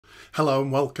Hello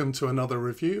and welcome to another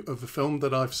review of a film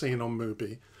that I've seen on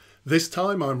Mubi. This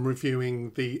time I'm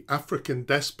reviewing The African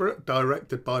Desperate,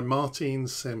 directed by Martine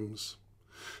Syms.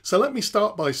 So let me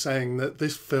start by saying that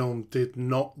this film did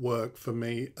not work for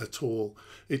me at all.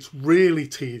 It's really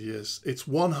tedious, it's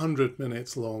 100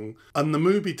 minutes long, and the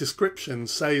Mubi description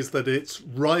says that it's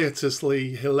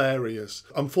riotously hilarious.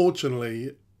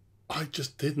 Unfortunately, I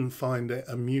just didn't find it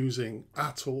amusing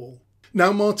at all.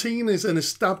 Now, Martine is an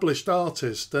established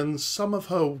artist and some of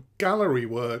her gallery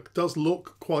work does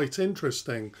look quite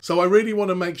interesting. So I really want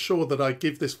to make sure that I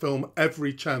give this film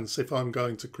every chance if I'm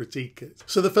going to critique it.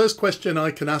 So the first question I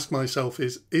can ask myself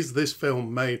is this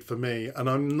film made for me? And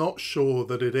I'm not sure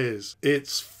that it is.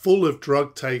 It's full of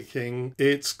drug taking.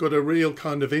 It's got a real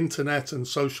kind of internet and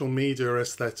social media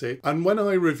aesthetic. And when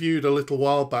I reviewed a little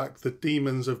while back The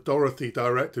Demons of Dorothy,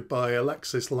 directed by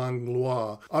Alexis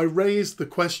Langlois, I raised the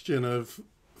question of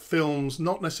films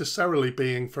not necessarily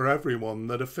being for everyone,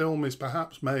 that a film is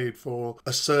perhaps made for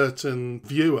a certain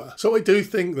viewer. So I do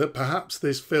think that perhaps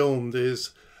this film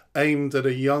is aimed at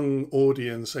a young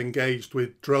audience engaged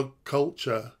with drug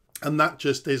culture, and that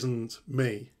just isn't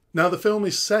me. Now, the film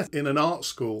is set in an art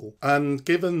school, and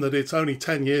given that it's only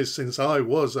 10 years since I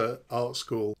was at art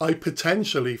school, I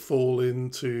potentially fall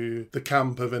into the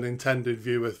camp of an intended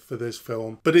viewer for this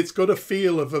film. But it's got a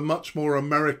feel of a much more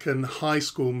American high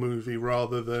school movie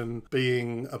rather than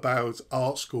being about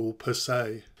art school per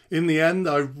se. In the end,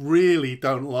 I really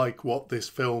don't like what this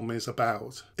film is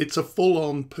about. It's a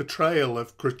full-on portrayal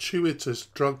of gratuitous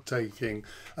drug-taking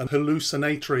and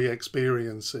hallucinatory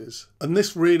experiences. And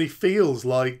this really feels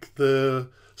like the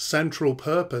central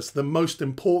purpose, the most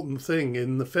important thing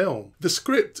in the film. The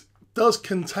script does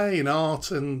contain art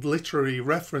and literary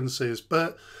references,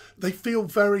 but they feel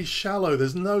very shallow.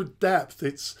 There's no depth.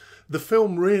 The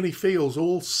film really feels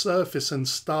all surface and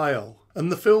style.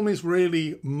 And the film is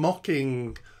really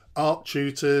mocking art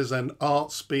tutors and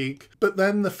art speak, but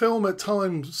then the film at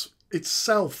times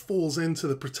itself falls into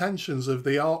the pretensions of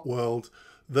the art world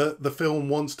that the film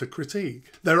wants to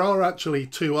critique. There are actually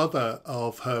two other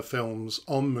of her films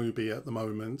on Mubi at the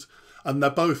moment, and they're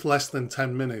both less than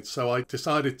 10 minutes, so I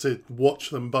decided to watch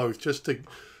them both just to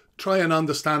try and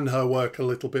understand her work a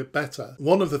little bit better.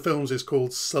 One of the films is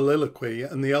called Soliloquy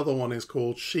and the other one is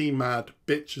called She Mad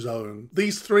Bitch Zone.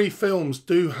 These three films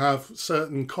do have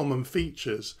certain common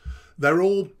features. They're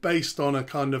all based on a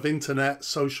kind of internet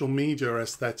social media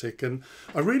aesthetic, and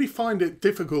I really find it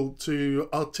difficult to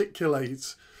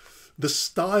articulate the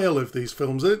style of these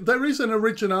films. There is an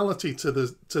originality to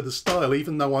the style,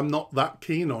 even though I'm not that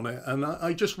keen on it. And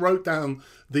I just wrote down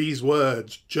these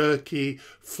words: jerky,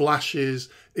 flashes,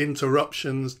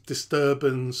 interruptions,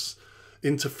 disturbance,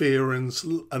 interference,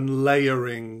 and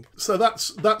layering. So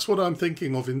that's what I'm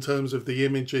thinking of in terms of the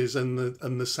images and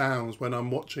the sounds when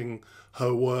I'm watching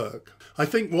her work. I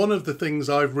think one of the things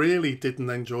I really didn't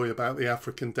enjoy about The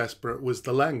African Desperate was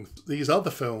the length. These other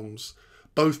films,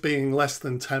 both being less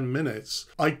than 10 minutes,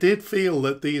 I did feel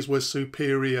that these were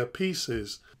superior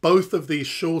pieces. Both of these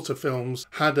shorter films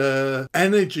had an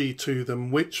energy to them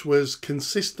which was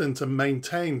consistent and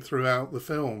maintained throughout the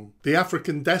film. The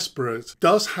African Desperate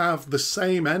does have the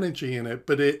same energy in it,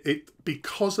 but it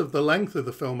because of the length of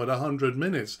the film at 100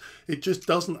 minutes, it just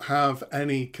doesn't have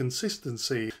any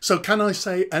consistency. So can I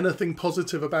say anything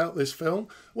positive about this film?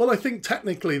 Well, I think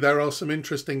technically there are some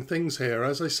interesting things here.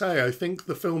 As I say, I think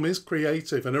the film is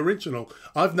creative and original.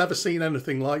 I've never seen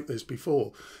anything like this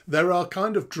before. There are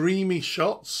kind of dreamy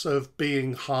shots of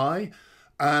being high,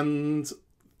 and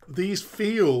these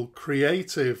feel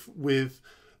creative with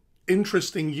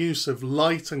interesting use of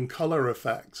light and colour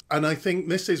effects. And I think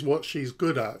this is what she's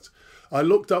good at. I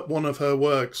looked up one of her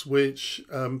works which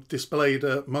displayed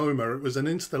at MoMA. It was an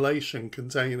installation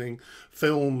containing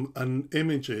film and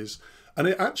images, and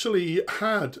it actually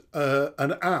had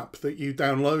an app that you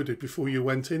downloaded before you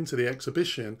went into the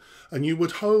exhibition, and you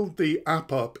would hold the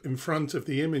app up in front of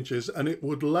the images and it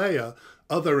would layer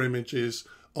other images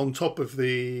on top of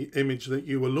the image that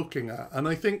you were looking at. And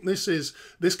I think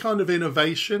this kind of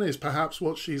innovation is perhaps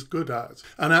what she's good at.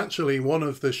 And actually one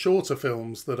of the shorter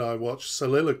films that I watched,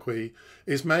 Soliloquy,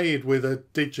 is made with a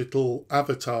digital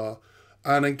avatar.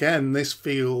 And again, this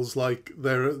feels like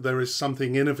there is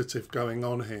something innovative going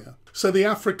on here. So The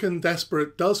African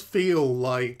Desperate does feel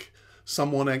like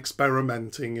someone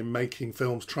experimenting in making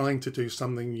films, trying to do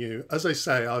something new. As I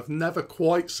say, I've never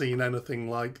quite seen anything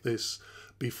like this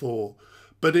before.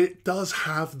 But it does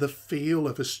have the feel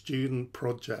of a student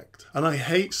project. And I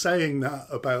hate saying that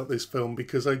about this film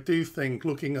because I do think,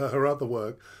 looking at her other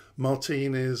work,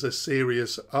 Martine is a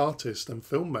serious artist and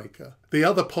filmmaker. The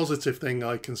other positive thing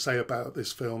I can say about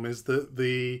this film is that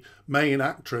the main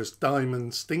actress,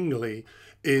 Diamond Stingley,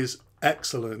 is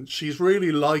excellent. She's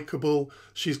really likeable.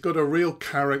 She's got a real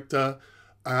character,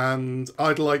 and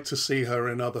I'd like to see her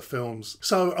in other films.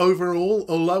 So overall,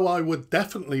 although I would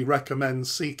definitely recommend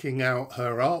seeking out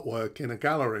her artwork in a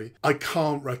gallery, I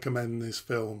can't recommend this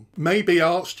film. Maybe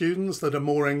art students that are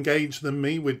more engaged than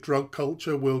me with drug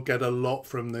culture will get a lot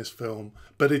from this film,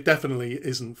 but it definitely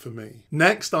isn't for me.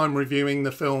 Next, I'm reviewing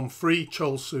the film Free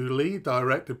Chol Soo Lee,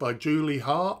 directed by Julie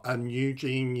Hart and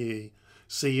Eugene Yi.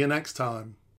 See you next time.